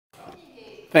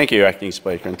Thank you, Acting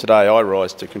Speaker. And today I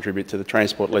rise to contribute to the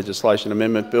Transport Legislation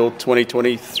Amendment Bill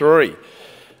 2023.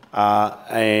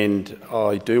 And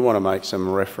I do want to make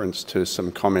some reference to some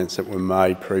comments that were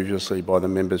made previously by the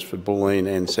members for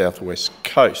Bulleen and South West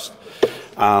Coast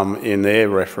in their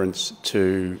reference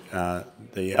to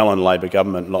the Allan Labor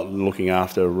government not looking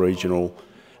after regional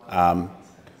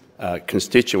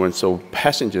constituents or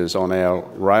passengers on our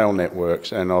rail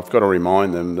networks. And I've got to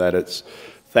remind them that it's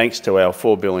thanks to our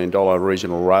 $4 billion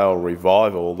regional rail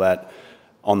revival that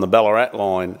on the Ballarat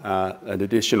line an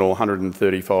additional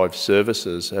 135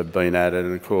 services have been added,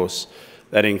 and of course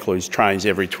that includes trains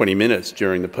every 20 minutes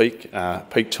during the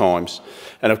peak times.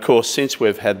 And of course, since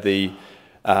we've had the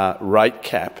rate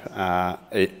cap,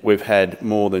 we've had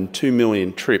more than 2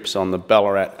 million trips on the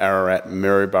Ballarat, Ararat,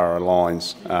 Maryborough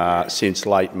lines since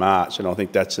late March, and I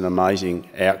think that's an amazing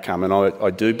outcome. And I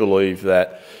do believe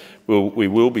that we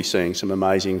will be seeing some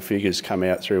amazing figures come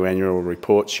out through annual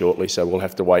reports shortly, so we'll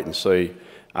have to wait and see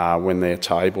when they're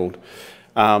tabled.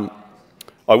 I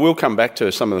will come back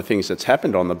to some of the things that's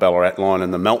happened on the Ballarat line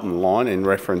and the Melton line in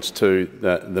reference to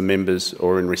the members,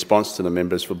 or in response to the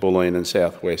members for Bulleen and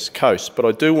South West Coast. But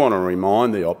I do want to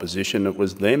remind the opposition it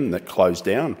was them that closed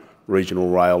down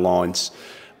regional rail lines.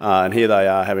 And here they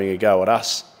are having a go at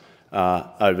us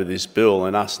over this bill,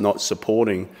 and us not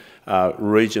supporting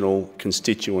regional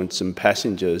constituents and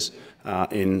passengers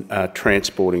in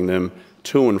transporting them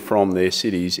to and from their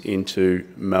cities into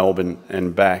Melbourne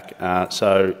and back.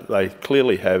 So they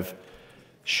clearly have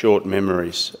short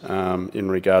memories in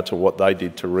regard to what they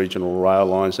did to regional rail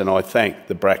lines, and I thank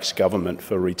the Bracks government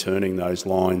for returning those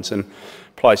lines. And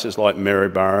places like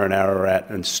Maryborough and Ararat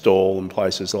and Stawell and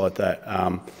places like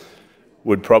that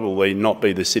would probably not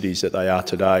be the cities that they are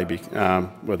today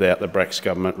without the Bracks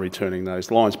government returning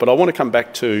those lines. But I want to come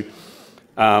back to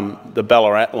the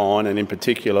Ballarat line, and in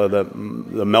particular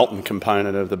the Melton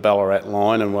component of the Ballarat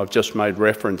line, and I've just made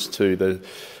reference to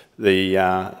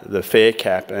the fare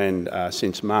cap and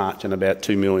since March, and about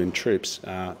 2 million trips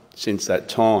since that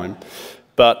time.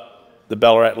 But the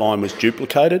Ballarat line was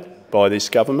duplicated by this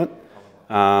government,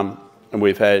 and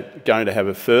we've going to have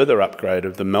a further upgrade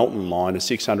of the Melton line, a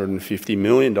 $650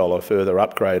 million further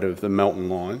upgrade of the Melton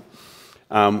line.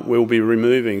 We'll be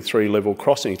removing 3 level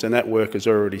crossings, and that work has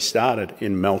already started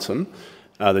in Melton,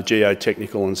 the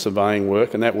geotechnical and surveying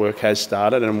work, and that work has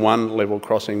started, and 1 level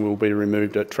crossing will be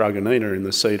removed at Truganina in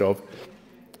the seat of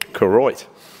Koroit.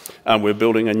 We're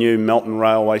building a new Melton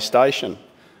railway station.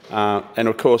 And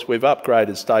of course we've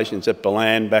upgraded stations at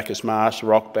Ballan, Bacchus Marsh,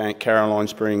 Rockbank, Caroline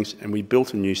Springs, and we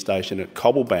built a new station at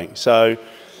Cobblebank. So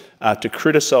to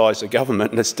criticise the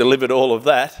government that's delivered all of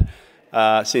that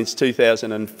since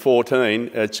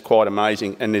 2014, it's quite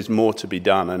amazing, and there's more to be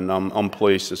done. And I'm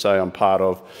pleased to say I'm part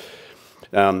of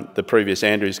the previous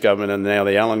Andrews government and now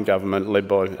the Allan government, led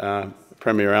by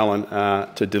Premier Allan,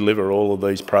 to deliver all of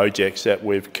these projects that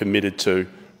we've committed to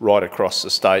right across the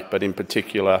state. But in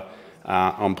particular,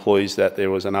 I'm pleased that there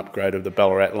was an upgrade of the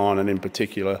Ballarat line, and in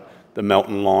particular the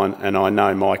Melton line, and I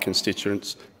know my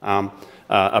constituents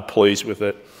are pleased with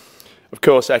it. Of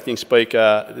course, Acting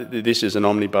Speaker, this is an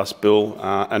omnibus bill,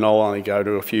 and I'll only go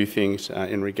to a few things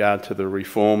in regard to the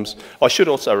reforms. I should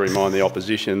also remind the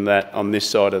opposition that on this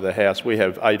side of the House we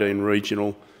have 18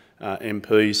 regional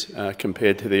MPs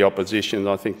compared to the opposition.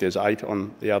 I think there's 8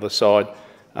 on the other side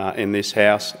in this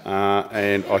House,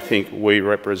 and I think we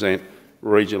represent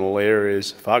regional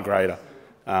areas far greater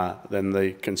than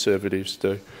the Conservatives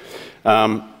do.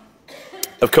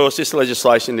 Of course, this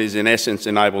legislation in essence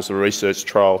enables a research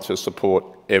trial to support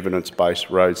evidence-based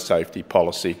road safety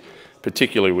policy,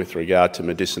 particularly with regard to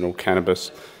medicinal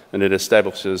cannabis, and it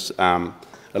establishes a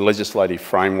legislative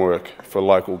framework for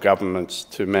local governments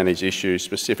to manage issues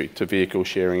specific to vehicle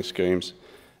sharing schemes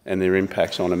and their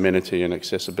impacts on amenity and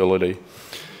accessibility.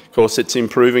 Of course, it's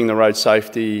improving the road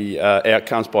safety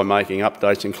outcomes by making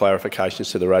updates and clarifications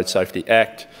to the Road Safety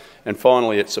Act. And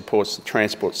finally, it supports the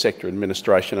transport sector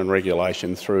administration and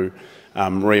regulation through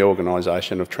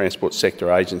reorganisation of transport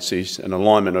sector agencies and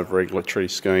alignment of regulatory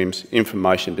schemes,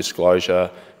 information disclosure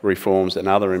reforms and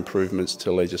other improvements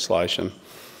to legislation.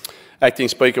 Acting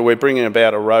Speaker, we're bringing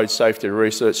about a road safety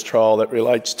research trial that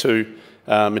relates to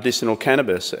medicinal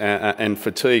cannabis and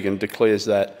fatigue, and declares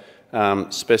that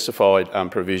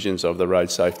specified provisions of the Road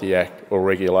Safety Act or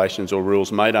regulations or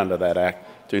rules made under that Act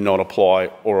do not apply,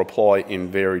 or apply in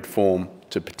varied form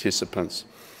to participants.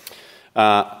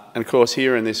 And of course,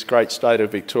 here in this great state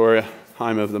of Victoria,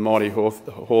 home of the mighty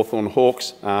Hawthorn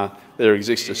Hawks, there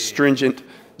exists a stringent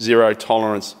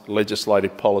zero-tolerance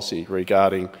legislative policy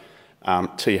regarding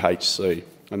THC,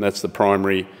 and that's the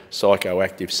primary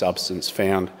psychoactive substance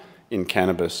found in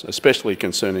cannabis, especially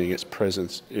concerning its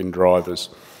presence in drivers.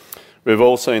 We've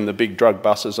all seen the big drug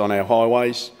buses on our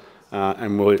highways,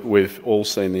 and we've all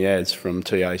seen the ads from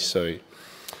THC.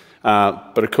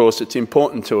 But of course, it's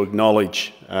important to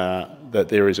acknowledge that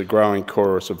there is a growing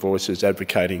chorus of voices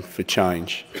advocating for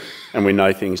change, and we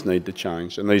know things need to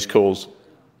change. And these calls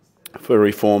for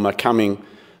reform are coming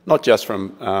not just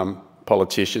from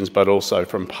politicians, but also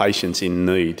from patients in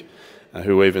need,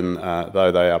 who even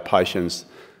though they are patients,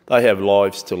 they have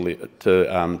lives to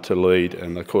lead,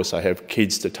 and of course they have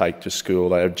kids to take to school,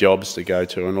 they have jobs to go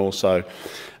to, and also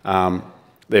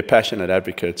they're passionate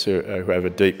advocates who have a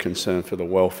deep concern for the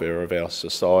welfare of our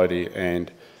society.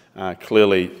 And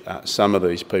clearly some of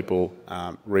these people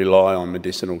rely on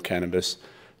medicinal cannabis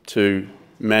to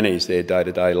manage their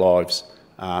day-to-day lives,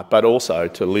 but also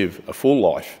to live a full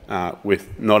life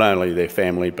with not only their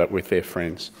family but with their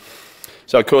friends.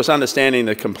 So of course, understanding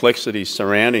the complexities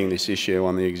surrounding this issue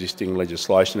on the existing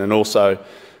legislation and also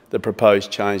the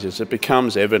proposed changes, it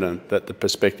becomes evident that the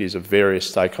perspectives of various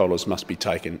stakeholders must be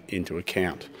taken into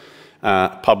account.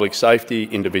 Public safety,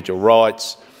 individual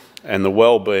rights and the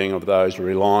well-being of those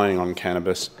relying on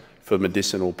cannabis for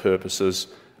medicinal purposes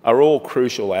are all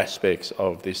crucial aspects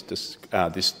of this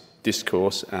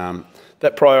discourse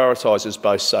that prioritises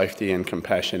both safety and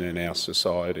compassion in our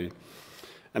society.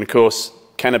 And of course,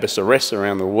 cannabis arrests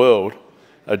around the world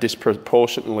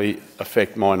disproportionately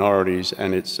affect minorities,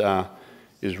 and it's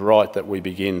is right that we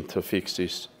begin to fix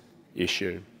this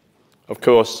issue. Of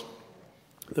course,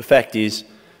 the fact is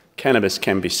cannabis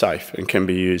can be safe and can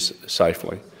be used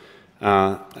safely.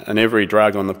 And every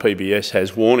drug on the PBS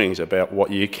has warnings about what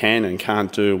you can and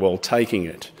can't do while taking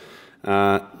it.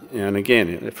 And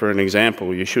again, for an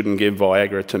example, you shouldn't give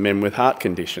Viagra to men with heart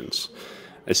conditions.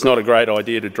 It's not a great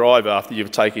idea to drive after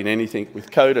you've taken anything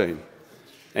with codeine,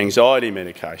 anxiety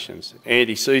medications,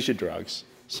 anti-seizure drugs,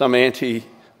 some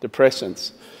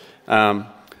antidepressants,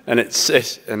 and it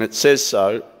says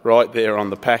so right there on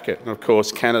the packet. And of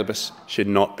course, cannabis should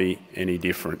not be any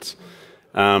different.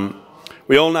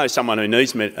 We all know someone who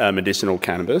needs medicinal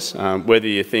cannabis, whether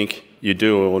you think you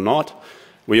do or not.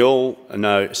 We all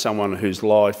know someone whose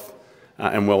life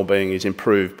and well-being is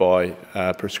improved by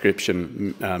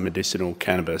prescription medicinal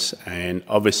cannabis, and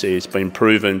obviously it's been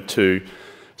proven to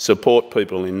support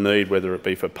people in need, whether it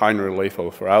be for pain relief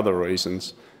or for other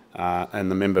reasons. And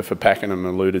the member for Pakenham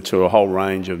alluded to a whole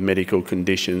range of medical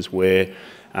conditions where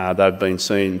they've been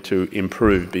seen to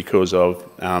improve because of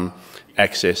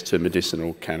access to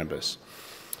medicinal cannabis.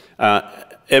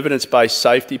 Evidence-based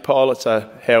safety pilots are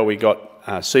how we got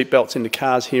seatbelts into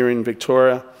cars here in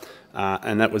Victoria,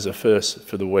 and that was a first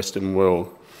for the Western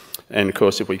world. And of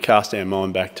course, if we cast our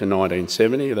mind back to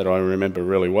 1970, that I remember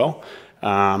really well,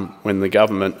 when the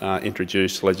government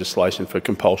introduced legislation for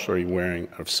compulsory wearing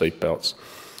of seatbelts.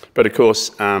 But of course,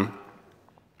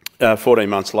 14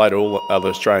 months later, all other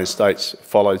Australian states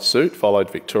followed suit,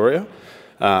 followed Victoria,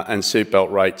 and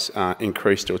seatbelt rates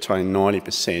increased to attain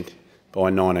 90% by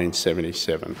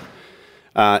 1977.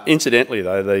 Incidentally,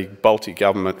 though, the Bolte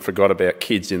government forgot about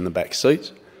kids in the back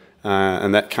seat,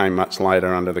 and that came much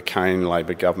later under the Kane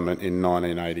Labor government in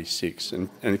 1986. And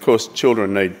of course,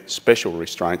 children need special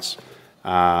restraints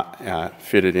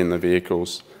fitted in the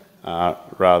vehicles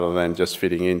rather than just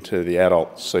fitting into the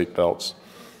adult seatbelts.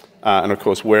 And of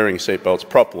course, wearing seatbelts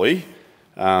properly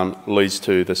leads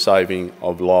to the saving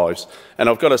of lives. And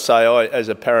I've got to say, as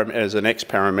an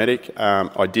ex-paramedic,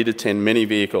 I did attend many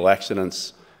vehicle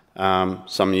accidents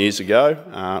some years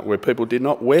ago where people did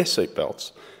not wear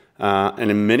seatbelts.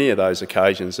 And in many of those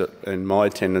occasions, in my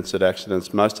attendance at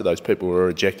accidents, most of those people were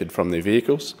ejected from their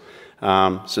vehicles,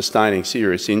 sustaining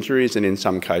serious injuries, and in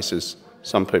some cases,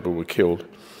 some people were killed.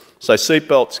 So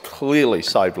seatbelts clearly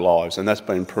save lives, and that's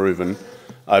been proven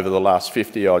over the last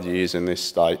 50-odd years in this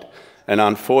state. And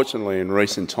unfortunately, in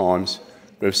recent times,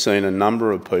 we've seen a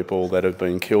number of people that have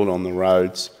been killed on the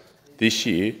roads this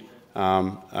year.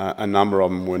 A number of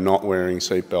them were not wearing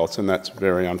seatbelts, and that's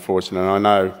very unfortunate. And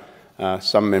I know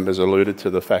some members alluded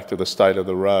to the fact of the state of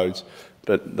the roads,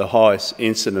 but the highest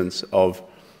incidence of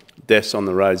deaths on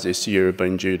the roads this year have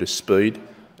been due to speed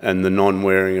and the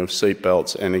non-wearing of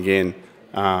seatbelts. And again,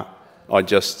 I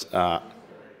just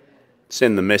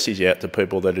send the message out to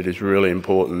people that it is really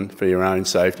important for your own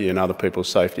safety and other people's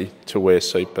safety to wear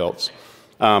seatbelts.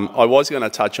 I was going to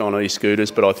touch on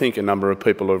e-scooters, but I think a number of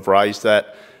people have raised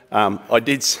that. I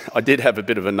did have a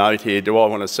bit of a note here. Do I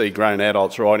want to see grown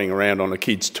adults riding around on a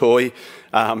kid's toy?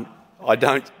 I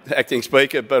don't, Acting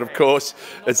Speaker, but of course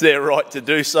it's their right to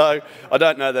do so. I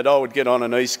don't know that I would get on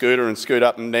an e-scooter and scoot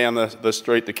up and down the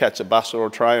street to catch a bus or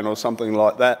a train or something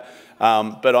like that.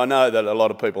 But I know that a lot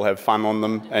of people have fun on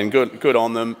them, and good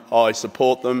on them. I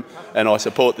support them, and I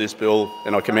support this bill,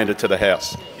 and I commend it to the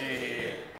House.